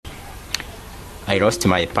I lost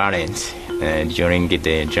my parents during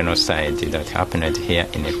the genocide that happened here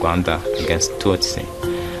in Rwanda against Tutsi.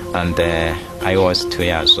 And I was 2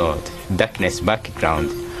 years old. Darkness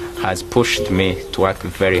background has pushed me to work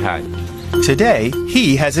very hard. Today,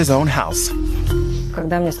 he has his own house.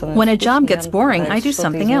 When a job gets boring, I do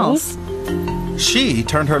something else. She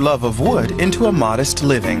turned her love of wood into a modest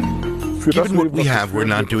living. Given what we have, we're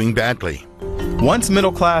not doing badly. Once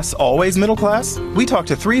middle class, always middle class? We talked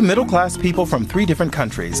to 3 middle class people from 3 different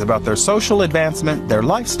countries about their social advancement, their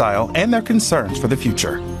lifestyle, and their concerns for the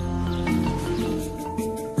future.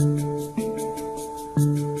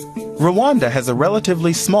 Rwanda has a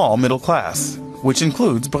relatively small middle class, which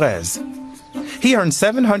includes Blaise. He earns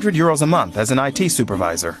 700 euros a month as an IT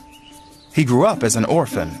supervisor. He grew up as an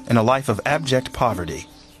orphan in a life of abject poverty.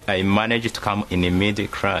 I managed to come in the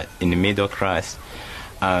middle class.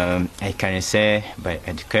 I can say by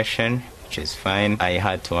education, which is fine. I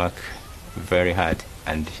had to work very hard,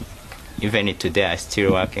 and even today I'm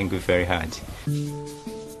still working very hard.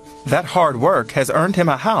 That hard work has earned him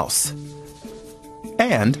a house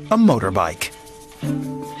and a motorbike.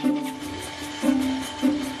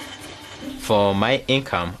 For my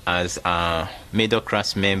income as a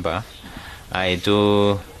middle-class member, I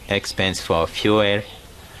do expense for fuel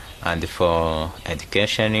and for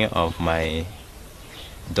education of my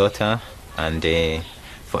daughter and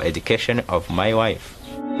for education of my wife.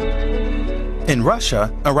 In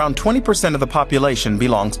Russia, around 20% of the population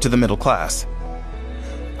belongs to the middle class.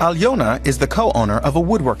 Alyona is the co-owner of a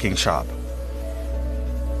woodworking shop.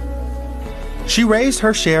 She raised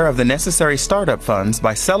her share of the necessary startup funds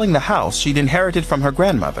by selling the house she'd inherited from her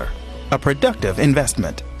grandmother, a productive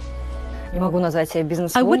investment.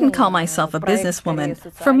 I wouldn't call myself a businesswoman.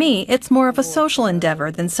 For me, it's more of a social endeavor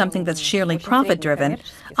than something that's sheerly profit-driven.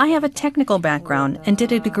 I have a technical background and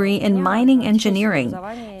did a degree in mining engineering.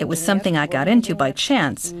 It was something I got into by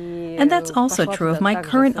chance. And that's also true of my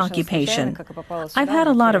current occupation. I've had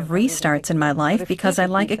a lot of restarts in my life because I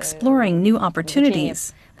like exploring new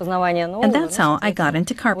opportunities. And that's how I got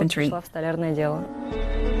into carpentry.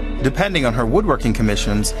 Depending on her woodworking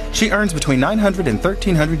commissions, she earns between 900 and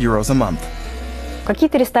 1,300 euros a month.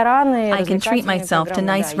 I can treat myself to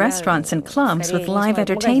nice restaurants and clubs with live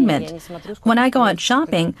entertainment. When I go out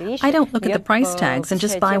shopping, I don't look at the price tags and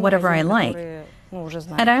just buy whatever I like.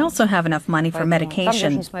 And I also have enough money for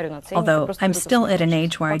medication, although I'm still at an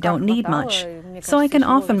age where I don't need much, so I can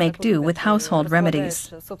often make do with household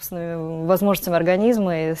remedies.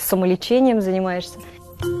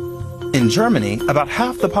 In Germany, about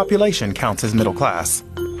half the population counts as middle class.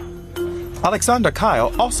 Alexander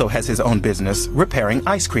Kyle also has his own business repairing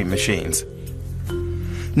ice cream machines.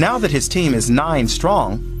 Now that his team is 9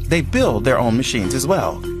 strong, they build their own machines as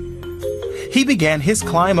well. He began his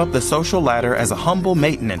climb up the social ladder as a humble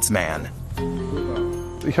maintenance man.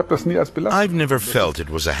 I've never felt it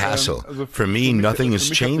was a hassle. For me, nothing has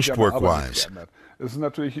changed work-wise. I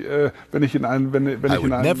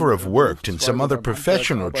would never have worked in some other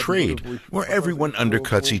profession or trade where everyone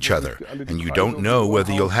undercuts each other, and you don't know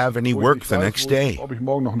whether you'll have any work the next day.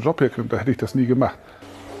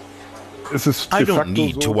 I don't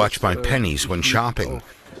need to watch my pennies when shopping.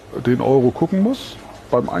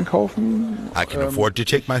 I can afford to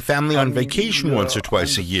take my family on vacation once or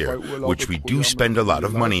twice a year, which we do spend a lot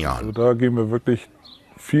of money on.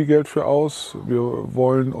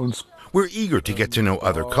 We're eager to get to know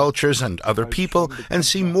other cultures and other people and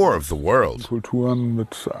see more of the world.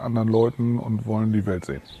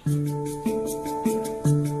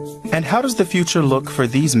 And how does the future look for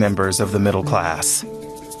these members of the middle class?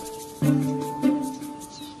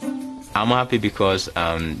 I'm happy because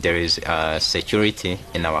there is security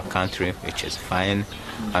in our country, which is fine,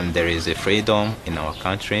 and there is a freedom in our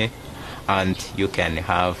country, and you can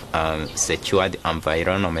have secured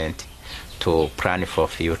environment to plan for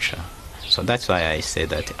future. So that's why I say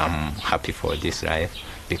that I'm happy for this life,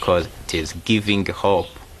 because it is giving hope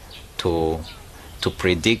to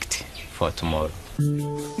predict for tomorrow.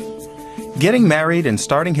 Getting married and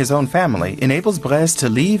starting his own family enables Blaise to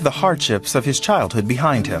leave the hardships of his childhood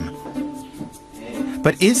behind him.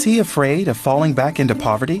 But is he afraid of falling back into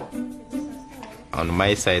poverty? On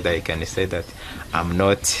my side, I can say that I'm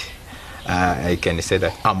not, I can say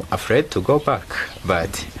that I'm afraid to go back,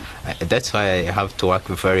 but that's why I have to work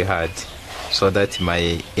very hard so that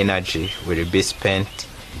my energy will be spent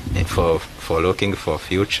for looking for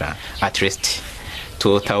future, at least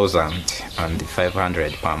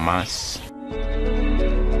 2,500 per month.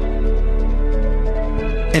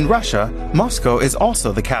 In Russia, Moscow is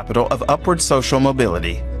also the capital of upward social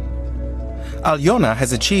mobility. Alyona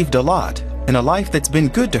has achieved a lot in a life that's been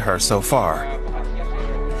good to her so far.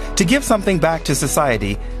 To give something back to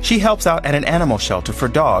society, she helps out at an animal shelter for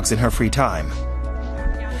dogs in her free time.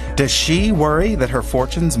 Does she worry that her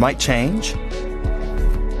fortunes might change?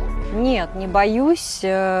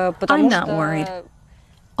 I'm not worried.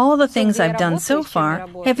 All the things I've done so far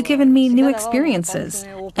have given me new experiences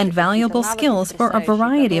and valuable skills for a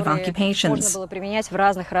variety of occupations.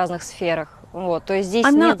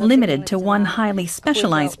 I'm not limited to one highly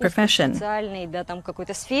specialized profession. I've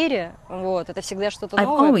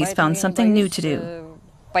always found something new to do.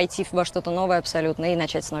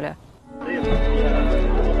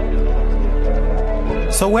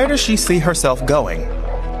 So where does she see herself going?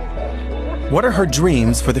 What are her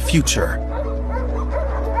dreams for the future?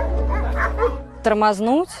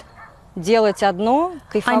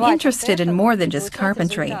 I'm interested in more than just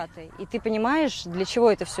carpentry. I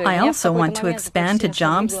also want to expand to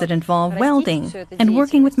jobs that involve welding and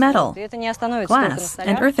working with metal, glass,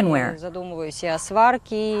 and earthenware,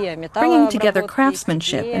 bringing together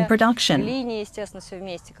craftsmanship and production,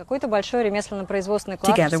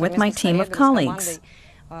 together with my team of colleagues.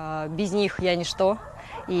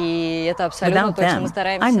 Without them,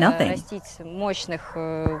 I'm nothing.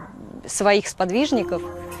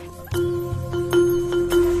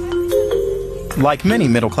 Like many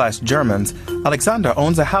middle-class Germans, Alexander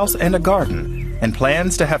owns a house and a garden and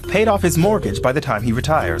plans to have paid off his mortgage by the time he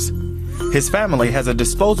retires. His family has a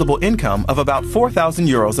disposable income of about 4,000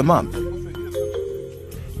 euros a month.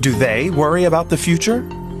 Do they worry about the future?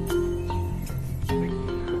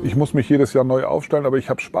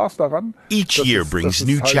 Each year brings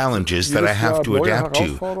new challenges that I have to adapt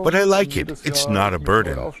to, but I like it. It's not a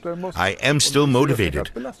burden. I am still motivated.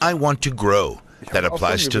 I want to grow. That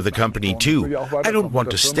applies to the company too. I don't want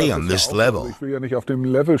to stay on this level.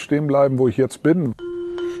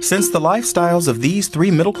 Since the lifestyles of these three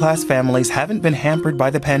middle-class families haven't been hampered by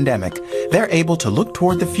the pandemic, they're able to look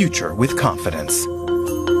toward the future with confidence.